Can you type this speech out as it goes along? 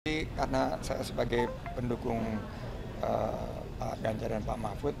karena saya sebagai pendukung Pak Ganjar dan Pak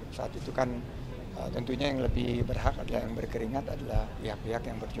Mahfud saat itu kan tentunya yang lebih berhak adalah yang berkeringat adalah pihak-pihak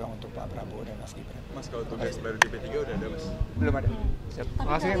yang berjuang untuk Pak Prabowo dan Mas Gibran. Mas, kalau tugas baru di P3 udah ada, Mas? Belum ada. Siap.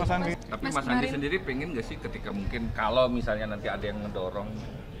 Terima kasih Mas Andi. Tapi Mas Andi sendiri pengen nggak sih ketika mungkin kalau misalnya nanti ada yang ngedorong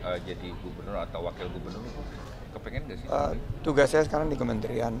jadi gubernur atau wakil gubernur, kepengen nggak sih? Tugas saya sekarang di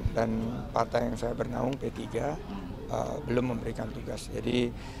kementerian dan partai yang saya bernaung P3 belum memberikan tugas. Jadi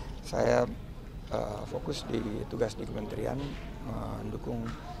saya fokus di tugas di kementerian mendukung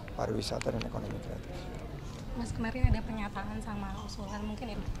pariwisata dan ekonomi kreatif. Mas, kemarin ada pernyataan sama usulan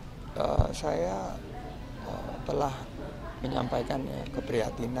mungkin itu? Saya telah menyampaikan ya,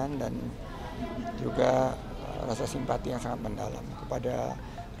 keprihatinan dan juga rasa simpati yang sangat mendalam kepada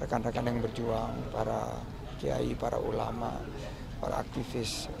rekan-rekan yang berjuang, para kiai, para ulama, para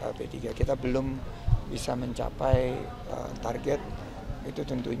aktivis P3. Kita belum bisa mencapai target, itu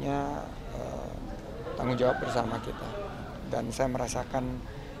tentunya tanggung jawab bersama kita. Dan saya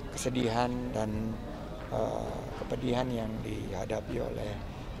merasakan kesedihan dan kepedihan yang dihadapi oleh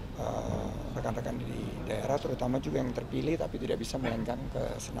rekan-rekan di daerah, terutama juga yang terpilih tapi tidak bisa mainkan ke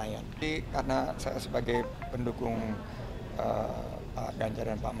Senayan. Jadi karena saya sebagai pendukung Pak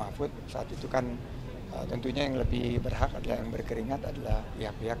Ganjar dan Pak Mahfud saat itu kan tentunya yang lebih berhak adalah yang berkeringat adalah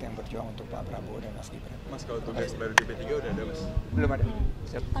pihak-pihak yang berjuang untuk Pak Prabowo dan Mas Gibran. Mas, kalau tugas baru di P3 udah ada, Mas? Belum ada.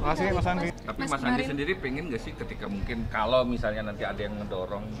 Siap. Terima kasih Mas Andi. Tapi Mas Andi sendiri pengen nggak sih ketika mungkin kalau misalnya nanti ada yang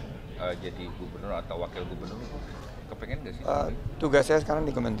ngedorong jadi gubernur atau wakil gubernur, kepengen nggak sih? Tugas saya sekarang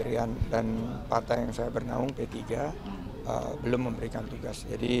di kementerian dan partai yang saya bernaung P3 belum memberikan tugas.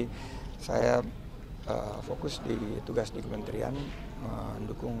 Jadi saya fokus di tugas di kementerian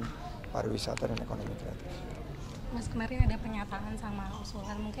mendukung pariwisata dan ekonomi kreatif. Mas, kemarin ada pernyataan sama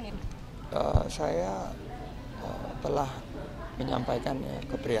usulan mungkin itu? Saya telah menyampaikan ya,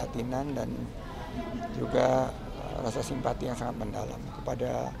 keprihatinan dan juga rasa simpati yang sangat mendalam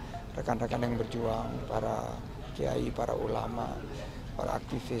kepada rekan-rekan yang berjuang, para kiai, para ulama, para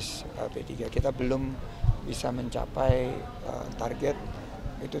aktivis P3. Kita belum bisa mencapai target,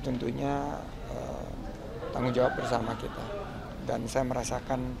 itu tentunya tanggung jawab bersama kita. Dan saya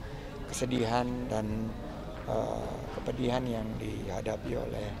merasakan kesedihan dan kepedihan yang dihadapi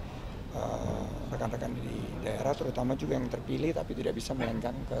oleh rekan-rekan di daerah, terutama juga yang terpilih tapi tidak bisa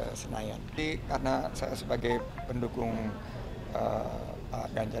mainkan ke Senayan. Jadi karena saya sebagai pendukung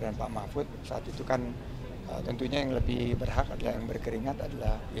Pak Ganjar dan Pak Mahfud saat itu kan tentunya yang lebih berhak adalah yang berkeringat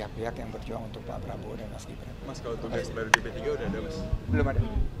adalah pihak-pihak yang berjuang untuk Pak Prabowo dan Mas Gibran. Mas, kalau tugas baru di P3 udah ada, Mas? Belum ada.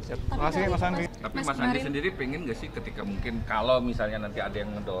 Siap. Terima kasih Mas Andi. Tapi Mas Andi sendiri pengen nggak sih ketika mungkin kalau misalnya nanti ada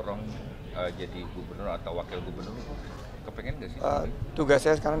yang ngedorong jadi gubernur atau wakil gubernur, kepengen nggak sih? Tugas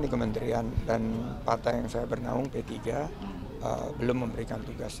saya sekarang di kementerian dan partai yang saya bernaung P3 belum memberikan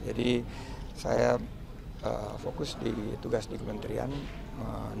tugas. Jadi saya fokus di tugas di kementerian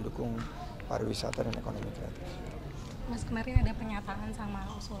mendukung pariwisata dan ekonomi kreatif. Mas, kemarin ada pernyataan sama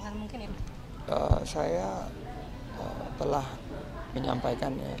usulan mungkin itu? Saya telah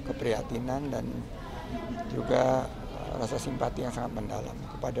menyampaikan ya, keprihatinan dan juga rasa simpati yang sangat mendalam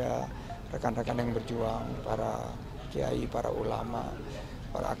kepada rekan-rekan yang berjuang, para kiai, para ulama,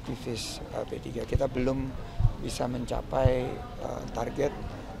 para aktivis P3. Kita belum bisa mencapai target,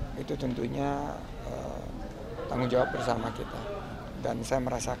 itu tentunya tanggung jawab bersama kita. Dan saya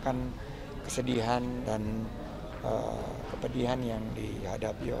merasakan kesedihan dan kepedihan yang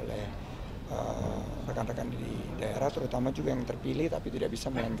dihadapi oleh rekan-rekan di daerah, terutama juga yang terpilih tapi tidak bisa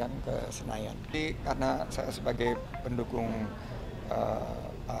mainkan ke Senayan. Jadi karena saya sebagai pendukung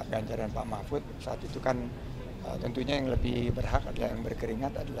Pak Ganjar dan Pak Mahfud saat itu kan tentunya yang lebih berhak adalah yang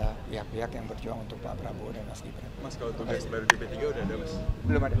berkeringat adalah pihak-pihak yang berjuang untuk Pak Prabowo dan Mas Gibran. Mas, kalau tugas baru di P3 udah ada, Mas?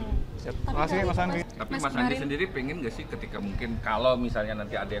 Belum ada. Siap. Terima kasih Mas Andi. Tapi Mas Andi sendiri pengen nggak sih ketika mungkin kalau misalnya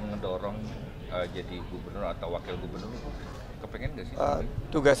nanti ada yang ngedorong jadi gubernur atau wakil gubernur, kepengen nggak sih?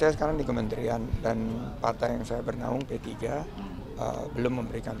 Tugas saya sekarang di kementerian dan partai yang saya bernaung P3 belum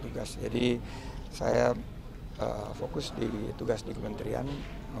memberikan tugas. Jadi saya fokus di tugas di kementerian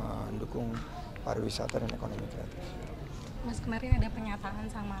mendukung pariwisata dan ekonomi kreatif. Mas, kemarin ada pernyataan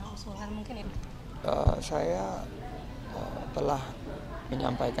sama usulan mungkin itu? Saya telah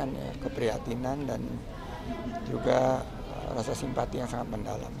menyampaikan ya, keprihatinan dan juga rasa simpati yang sangat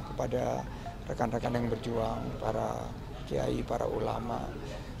mendalam kepada rekan-rekan yang berjuang, para kiai, para ulama,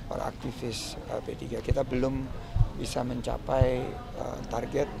 para aktivis P3. Kita belum bisa mencapai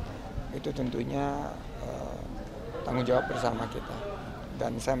target, itu tentunya tanggung jawab bersama kita.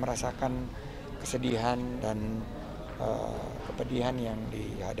 Dan saya merasakan kesedihan dan kepedihan yang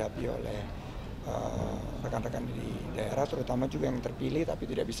dihadapi oleh rekan-rekan di daerah, terutama juga yang terpilih tapi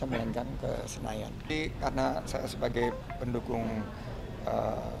tidak bisa mainkan ke Senayan. Jadi karena saya sebagai pendukung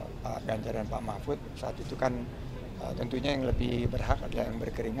Pak Ganjar dan Pak Mahfud saat itu kan tentunya yang lebih berhak adalah yang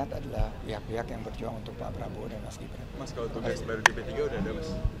berkeringat adalah pihak-pihak yang berjuang untuk Pak Prabowo dan Mas Gibran. Mas, kalau tugas baru di P3 udah ada, Mas?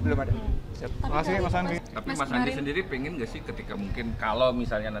 Belum ada. Siap. Terima kasih Mas Andi. Tapi Mas Andi sendiri pengen nggak sih ketika mungkin kalau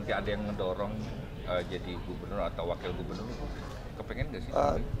misalnya nanti ada yang ngedorong jadi gubernur atau wakil gubernur, kepengen nggak sih?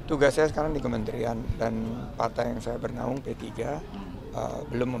 Tugas saya sekarang di kementerian dan partai yang saya bernaung P3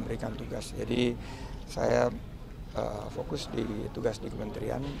 belum memberikan tugas. Jadi saya fokus di tugas di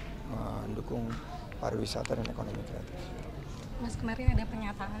kementerian mendukung pariwisata dan ekonomi kreatif. Mas, kemarin ada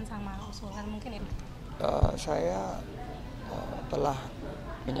pernyataan sama usulan mungkin ya? Saya telah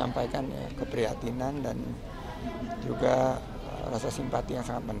menyampaikan ya keprihatinan dan juga rasa simpati yang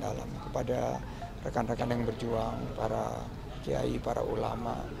sangat mendalam kepada rekan-rekan yang berjuang, para kiai, para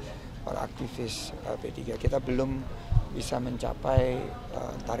ulama, para aktivis P3. Kita belum bisa mencapai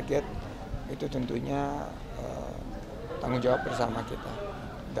target, itu tentunya tanggung jawab bersama kita.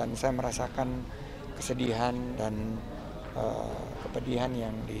 Dan saya merasakan kesedihan dan kepedihan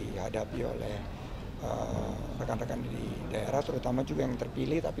yang dihadapi oleh rekan-rekan di daerah, terutama juga yang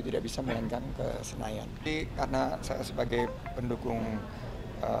terpilih tapi tidak bisa mainkan ke Senayan. Jadi karena saya sebagai pendukung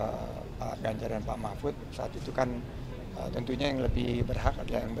Pak Ganjar dan Pak Mahfud saat itu kan tentunya yang lebih berhak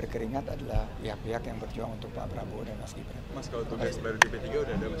adalah yang berkeringat adalah pihak-pihak yang berjuang untuk Pak Prabowo dan Mas Gibran. Mas, kalau tugas baru di P3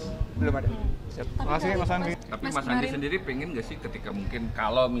 udah ada, Mas? Belum ada. Siap. Terima kasih Mas Andi. Tapi Mas Andi sendiri pengen nggak sih ketika mungkin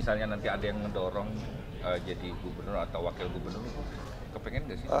kalau misalnya nanti ada yang ngedorong jadi gubernur atau wakil gubernur, kepengen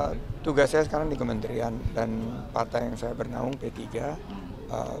nggak sih? Tugas saya sekarang di kementerian dan partai yang saya bernaung P3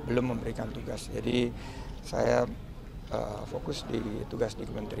 belum memberikan tugas. Jadi saya fokus di tugas di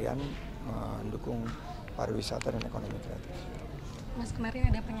kementerian mendukung pariwisata dan ekonomi kreatif. Mas,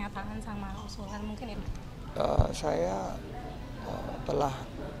 kemarin ada pernyataan sama usulan mungkin ya? Saya telah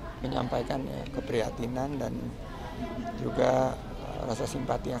menyampaikan ya keprihatinan dan juga rasa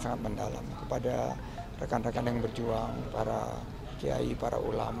simpati yang sangat mendalam kepada rekan-rekan yang berjuang, para kiai, para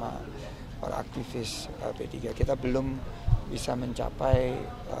ulama, para aktivis P3. Kita belum bisa mencapai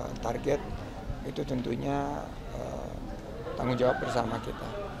target, itu tentunya tanggung jawab bersama kita.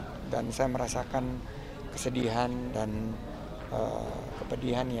 Dan saya merasakan kesedihan dan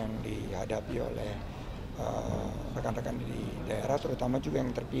kepedihan yang dihadapi oleh rekan-rekan di daerah, terutama juga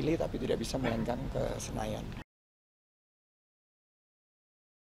yang terpilih tapi tidak bisa mainkan ke Senayan.